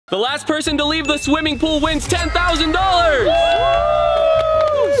The last person to leave the swimming pool wins $10,000.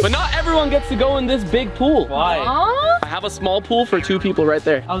 But not everyone gets to go in this big pool. Why? I have a small pool for 2 people right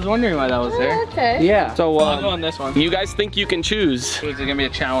there. I was wondering why that was there. Okay. Yeah. So I'll go on this one. you guys think you can choose? Is it gonna be a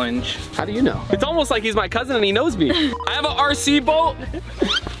challenge? How do you know? It's almost like he's my cousin and he knows me. I have an RC boat.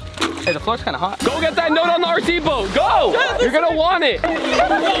 Hey, the floor's kind of hot. Go get that note on the RC boat. Go! You're gonna want it. I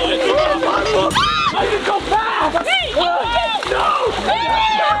can go fast. No!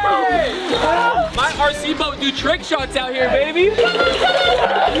 My RC boat do trick shots out here, baby.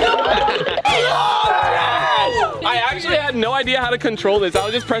 I actually had no idea how to control this. I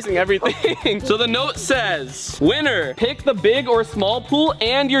was just pressing everything. So the note says, winner, pick the big or small pool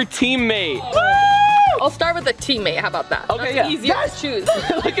and your teammate. I'll start with a teammate. How about that? Okay, That's yeah. easier to choose.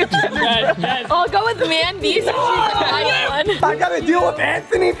 Look at that. I'll go with Mandy since she's the quiet one. I gotta deal with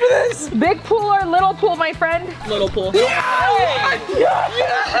Anthony for this. Big pool or little pool, my friend? Little pool. Okay,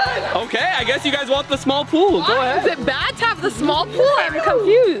 I guess you guys want the small pool. Go ahead. Is it bad to have the small pool? I'm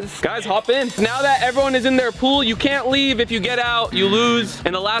confused. Guys, hop in. Now that everyone is in their pool, you can't leave. If you get out, you lose.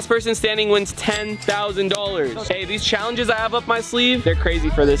 And the last person standing wins $10,000. Hey, these challenges I have up my sleeve, they're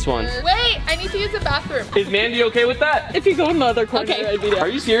crazy for this one. Wait, I need to use the bathroom. Is Mandy okay with that? If you go in the other corner, okay. I'd be there. Are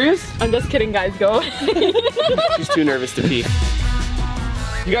you serious? I'm just kidding, guys. Go. She's too nervous to pee.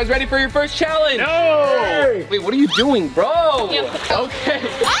 You guys ready for your first challenge? No! Hey. Wait, what are you doing, bro? Yeah. Okay.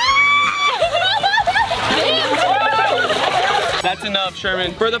 That's enough,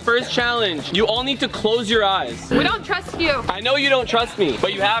 Sherman. For the first challenge, you all need to close your eyes. We don't trust you. I know you don't trust me,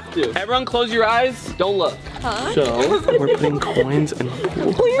 but you have to. Everyone close your eyes. Don't look. Huh? So, we're putting coins in the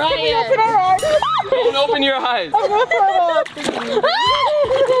pool. Ryan. Don't open your eyes. Don't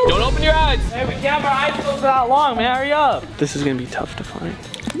open your eyes. Hey, we can't have our eyes closed that long, man. Hurry up. This is gonna be tough to find.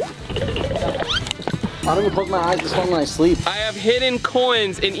 I don't even close my eyes this long when I sleep. I have hidden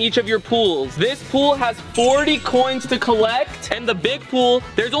coins in each of your pools. This pool has 40 coins to collect, and the big pool,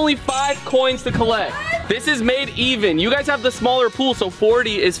 there's only 5 coins to collect. This is made even. You guys have the smaller pool, so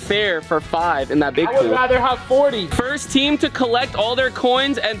 40 is fair for 5 in that big I would pool. rather have 40. First team to collect all their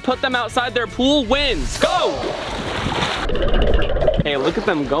coins and put them outside their pool wins. Go! Hey, look at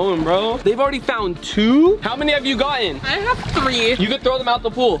them going, bro. They've already found 2. How many have you gotten? I have 3. You could throw them out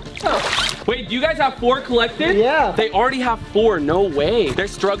the pool. Oh. Wait, do you guys have 4 collected? Yeah. They already have 4, no way. They're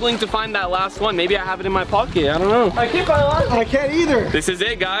struggling to find that last one. Maybe I have it in my pocket, I don't know. I can't find one. I can't either. This is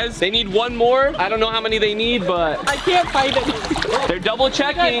it, guys. They need 1 more. I don't know how many they need, but I can't find it. they're double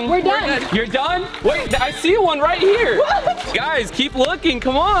checking. We're done. You're done? Wait, I see one right here. What? Guys, keep looking,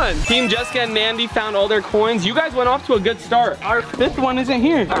 come on. Team Jessica and Mandy found all their coins. You guys went off to a good start. Our 5th one isn't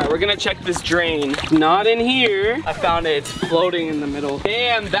here. All right, we're gonna check this drain. Not in here. I found it. It's floating in the middle.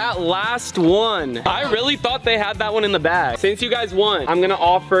 And that last one. I really thought they had that one in the bag. Since you guys won, I'm gonna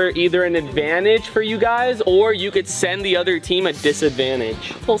offer either an advantage for you guys, or you could send the other team a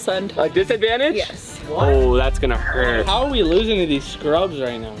disadvantage. Full send. A disadvantage? Yes. Oh, that's gonna hurt. How are we losing to these scrubs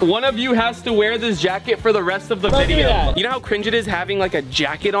right now? One of you has to wear this jacket for the rest of the Look at video. that. You know how cringe it is having like a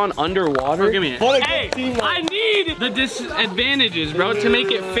jacket on underwater? Give me it. Hey, I need the disadvantages, bro, to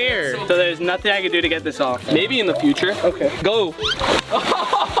make it fair. So there's nothing I can do to get this off. Maybe in the future. Okay. Go.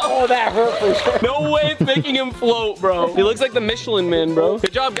 Oh, that hurt for sure. No way it's making him float, bro. He looks like the Michelin Man, bro.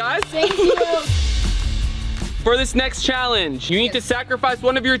 Good job, guys. Thank you. For this next challenge, you need to sacrifice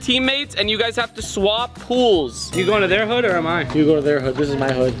one of your teammates and you guys have to swap pools. You going to their hood or am I? You go to their hood. This is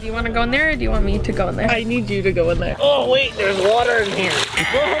my hood. Do you want to go in there or do you want me to go in there? I need you to go in there. Oh, wait. There's water in here.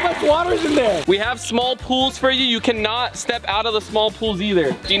 Bro, how much water's in there? We have small pools for you. You cannot step out of the small pools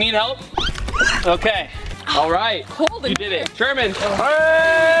either. Do you need help? Okay. All right. Cold. You did it. Sherman.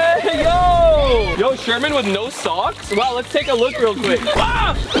 Hey, yo. Yo, Sherman with no socks? Wow, let's take a look real quick.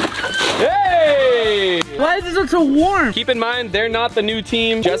 Ah! Hey. Why is it so warm? Keep in mind, they're not the new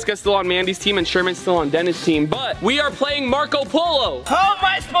team. Jessica's still on Mandy's team and Sherman's still on Dennis' team. But we are playing Marco Polo. How am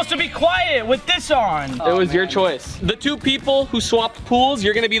I supposed to be quiet with this on? It was your choice. The 2 people who swapped pools,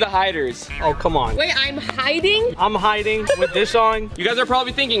 you're gonna be the hiders. Oh, come on. Wait, I'm hiding? I'm hiding with this on. You guys are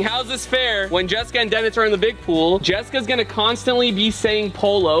probably thinking, how's this fair? When Jessica and Dennis are in the big pool, Jessica's gonna constantly be saying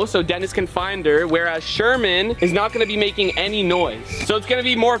polo so Dennis can find her, whereas Sherman is not gonna be making any noise. So it's gonna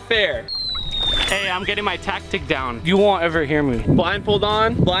be more fair. Hey, I'm getting my tactic down. You won't ever hear me. Blindfold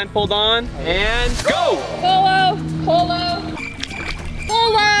on, and go! Polo, polo,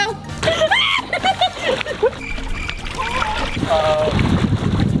 polo.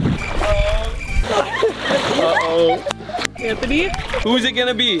 Uh-oh. Anthony? Who's it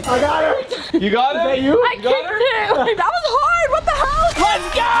gonna be? I got her. You got it? Is that you? I kicked it. That was hard. What the hell?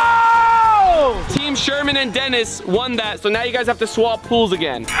 Let's go! No! Team Sherman and Dennis won that, so now you guys have to swap pools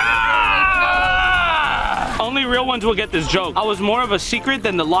again. Only real ones will get this joke. I was more of a secret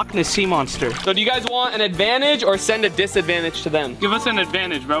than the Loch Ness Sea Monster. So do you guys want an advantage or send a disadvantage to them? Give us an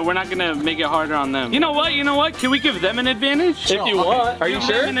advantage, bro. We're not gonna make it harder on them. You know what? You know what? Can we give them an advantage? If you want. Are you Give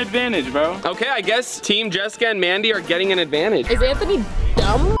sure? them an advantage, bro. Okay, I guess Team Jessica and Mandy are getting an advantage. Is Anthony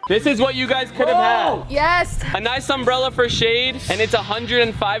dumb? This is what you guys could have had. Yes. A nice umbrella for shade, and it's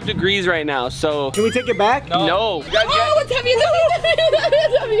 105 degrees right now, so... Can we take it back? No. You guys, Oh, it's heavy.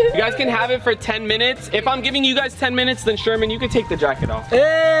 It's heavy. you guys can have it for 10 minutes. If I'm giving you guys 10 minutes, then Sherman, you can take the jacket off.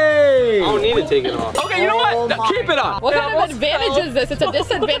 Hey! I don't need to take it off. Okay, you know what? Keep it on. What kind of advantage is this? It's a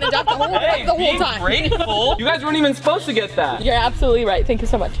disadvantage after the whole time. Grateful. You guys weren't even supposed to get that. You're absolutely right. Thank you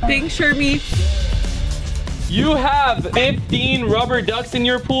so much. Thanks, Shermie. You have 15 rubber ducks in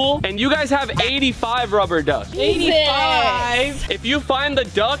your pool, and you guys have 85 rubber ducks. 85. If you find the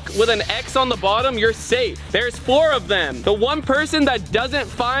duck with an X on the bottom, you're safe. There's 4 of them. The one person that doesn't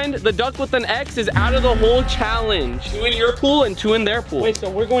find the duck with an X is out of the whole challenge. 2 in your pool and 2 in their pool. Wait, so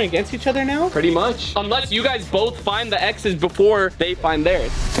we're going against each other now? Pretty much. Unless you guys both find the X's before they find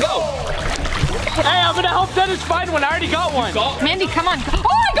theirs. Go! Hey, I'm gonna help Dennis find one. I already got one. Go. Mandy, come on. Oh,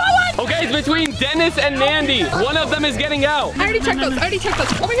 I got one. Okay, it's between Dennis and Mandy. One of them is getting out. I already checked those.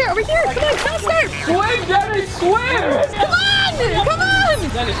 Over here. Come on, faster. Swim, Dennis, swim! Come on. Come on.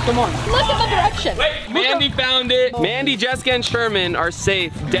 Dennis, come on. Look in the direction. Wait, Mandy found it. Mandy, Jessica, and Sherman are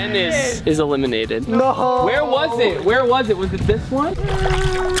safe. Dennis is eliminated. No! Where was it? Where was it? Was it this one?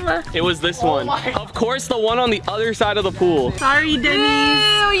 It was this one. Of course, the one on the other side of the pool. Sorry,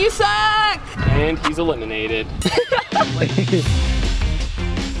 Dennis. Ew, you suck. And he's eliminated.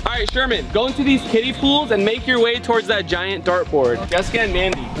 All right, Sherman, go into these kiddie pools and make your way towards that giant dartboard. Jessica and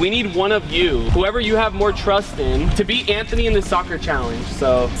Mandy, we need one of you, whoever you have more trust in, to beat Anthony in the soccer challenge,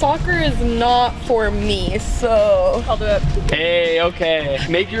 so. Soccer is not for me, so I'll do it. Hey, okay.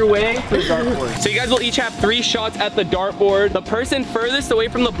 Make your way to the dartboard. So you guys will each have 3 shots at the dartboard. The person furthest away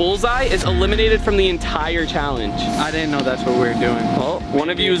from the bullseye is eliminated from the entire challenge. I didn't know that's what we were doing. Well, one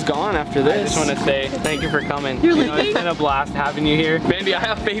of you is gone after I this. just want to say thank you for coming. You know, it's been a blast having you here. Mandy, I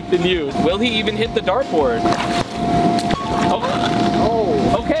have faith in you. Will he even hit the dartboard?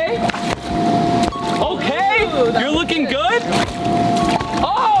 Oh. Okay. Okay. You're looking good.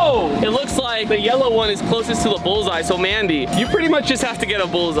 Oh! It looks like the yellow one is closest to the bullseye. So Mandy, you pretty much just have to get a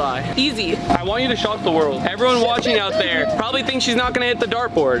bullseye. Easy. I want you to shock the world. Everyone watching out there probably thinks she's not gonna hit the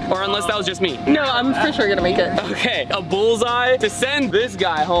dartboard, or unless that was just me. No, I'm for sure gonna make it. Okay, a bullseye to send this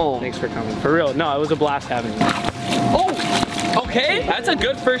guy home. Thanks for coming. For real. No, it was a blast having you. Oh, okay. That's a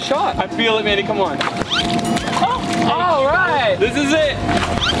good first shot. I feel it, Mandy. Come on. Oh, all right. This is it.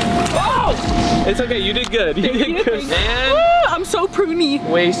 Oh, it's okay. You did good. You did good. And I'm so pruny.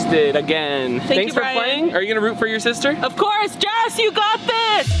 wasted again. Thanks you, for Brian. playing. Are you gonna root for your sister? Of course, Jess, you got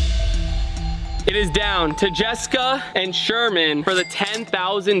this. It is down to Jessica and Sherman for the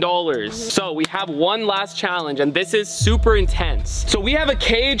 $10,000. So we have one last challenge, and this is super intense. So we have a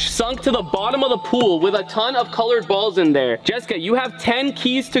cage sunk to the bottom of the pool with a ton of colored balls in there. Jessica, you have 10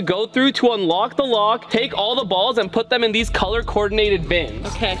 keys to go through to unlock the lock, take all the balls, and put them in these color coordinated bins.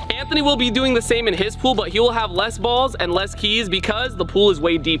 Okay. Anthony will be doing the same in his pool, but he will have less balls and less keys because the pool is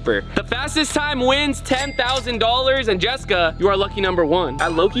way deeper. The fastest time wins $10,000, and Jessica, you are lucky number 1.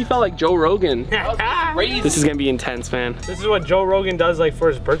 That low-key felt like Joe Rogan. This is gonna be intense, man. This is what Joe Rogan does like for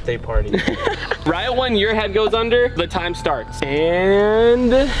his birthday party. Right when your head goes under, the time starts. And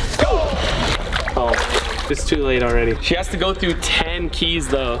go! Oh, It's too late already. she has to go through 10 keys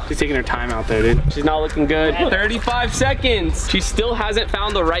though. She's taking her time out there, dude. She's not looking good. 35 seconds. She still hasn't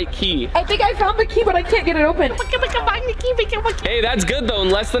found the right key. I think I found the key, but I can't get it open. Hey, that's good though. In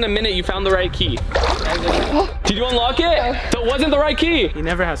less than a minute, you found the right key. Did you unlock it? So it wasn't the right key. He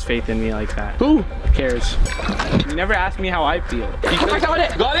never has faith in me like that. Who cares? You never ask me how I feel. I got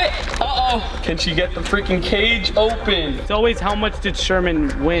it. Got it? Uh-oh. Can she get the freaking cage open? It's always how much did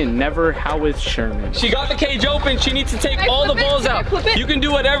Sherman win, never how is Sherman. She got the cage open. She needs to take Can I all the flip it? balls Can I out. flip it? You can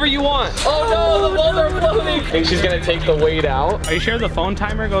do whatever you want. Oh no, the balls are floating. I think she's gonna take the weight out. Are you sure the phone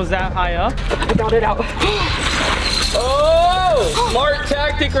timer goes that high up? I got it out. Oh, smart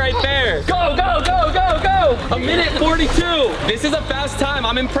tactic right there. Go, go, go, go, go. 1:42. This is a fast time.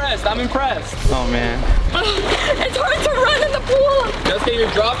 I'm impressed. I'm impressed. Oh man. It's hard to run in the pool. Jessica,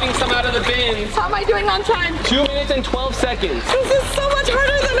 you're dropping some out of the bins. How am I doing on time? 2 minutes and 12 seconds. This is so much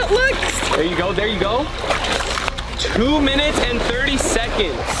harder than it looks. There you go, there you go. 2 minutes and 30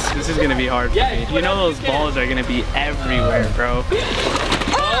 seconds. This is gonna be hard for Yeah, me. You know those balls are gonna be everywhere, bro.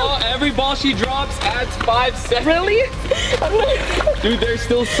 Oh, Every ball she drops adds 5 seconds. Really? Dude, there's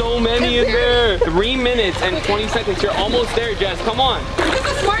still so many in there. 3 minutes and 20 seconds. You're almost there, Jess. Come on. Is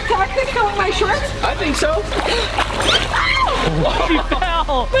this a smart tactic throwing my shorts? I think so. She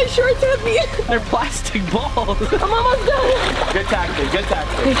fell. My shorts hit me. They're plastic balls. I'm almost done. Good tactic, good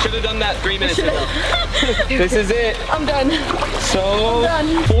tactic. Should have done that 3 minutes ago. This is it. I'm done. So, I'm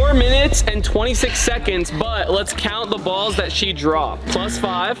done. 4 minutes and 26 seconds, but let's count the balls that she dropped.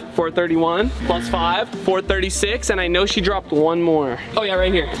 +5, 431. +5, 436, and I know she dropped one more. Oh yeah,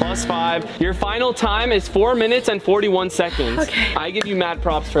 right here. +5. Your final time is 4 minutes and 41 seconds. Okay. I give you mad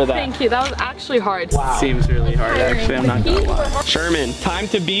props for that. Thank you. That was actually hard. Wow. Seems really hard, actually. I'm not gonna lie. Sherman, time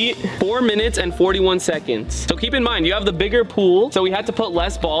to beat, 4 minutes and 41 seconds. So keep in mind, you have the bigger pool, so we had to put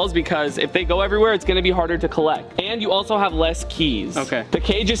less balls because if they go everywhere, it's gonna be harder to collect. And you also have less keys. Okay. The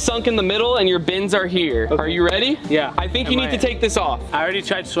cage is sunk in the middle and your bins are here. Okay. Are you ready? Yeah. I think you need to take this off. I already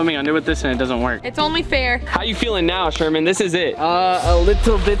tried swimming under with this and it doesn't work. It's only fair. How you feeling now, Sherman? This is it. A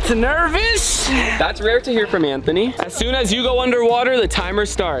little bit nervous. That's rare to hear from Anthony. As soon as you go underwater, the timer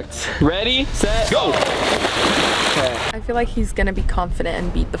starts. Ready, set, go. Okay. I feel like he's gonna be confident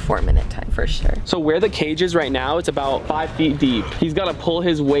and beat the 4-minute time for sure. So where the cage is right now, it's about 5 feet deep. He's got to pull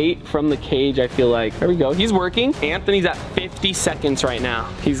his weight from the cage, I feel like. There we go. He's working. Anthony's at 50 seconds right now.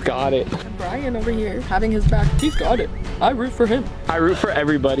 He's got it. Brian over here having his back. He's got it. I root for him. I root for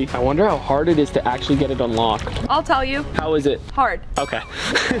everybody. I wonder how hard it is to actually get it unlocked. I'll tell you. How is it? Hard. Okay.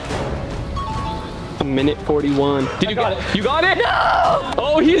 1:41. Did you get it? You got it? No!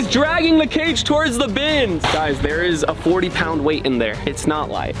 Oh, he's dragging the cage towards the bins. Guys, there is a 40-pound weight in there. It's not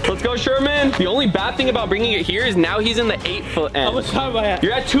light. Let's go, Sherman. The only bad thing about bringing it here is now he's in the 8-foot end. How much time am I at?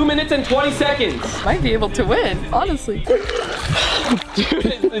 You're at 2 minutes and 20 seconds. Might be able to win, honestly. Dude,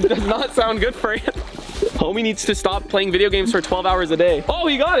 it does not sound good for him. Homie needs to stop playing video games for 12 hours a day. Oh,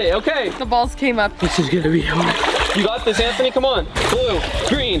 he got it. Okay. The balls came up. This is gonna be hard. You got this, Anthony. Come on. Blue,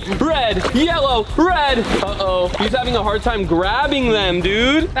 green, red, yellow, red. Uh-oh. He's having a hard time grabbing them,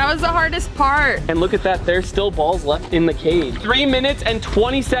 dude. That was the hardest part. And look at that. There's still balls left in the cage. 3 minutes and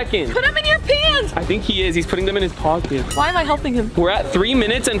 20 seconds. Put them in your pants. I think he is. He's putting them in his pocket. Why am I helping him? We're at 3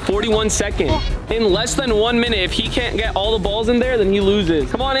 minutes and 41 seconds. In less than 1 minute, if he can't get all the balls in there, then he loses.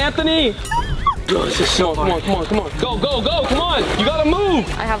 Come on, Anthony. Oh, this is so hard. Come on. Go, go, go. Come on. You gotta move.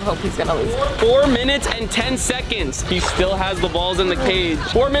 I have hope he's gonna lose. 4 minutes and 10 seconds. He still has the balls in the cage.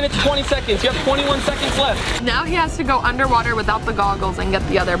 4 minutes, 20 seconds. You have 21 seconds left. Now he has to go underwater without the goggles and get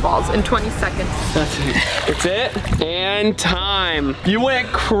the other balls in 20 seconds. That's it. It's it. And time. You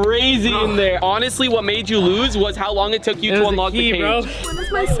went crazy in there. Honestly, what made you lose was how long it took you to unlock the cage. Bro. When is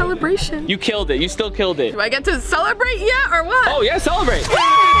my celebration? You killed it. You still killed it. Do I get to celebrate yet or what? Oh, yeah, celebrate.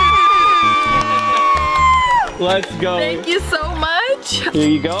 Let's go. Thank you so much. Here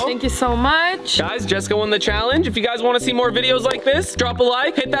you go. Thank you so much. Guys, Jessica won the challenge. If you guys want to see more videos like this, drop a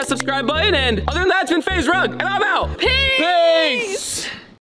like, hit that subscribe button, and other than that, it's been FaZe Rug, and I'm out. Peace. Peace.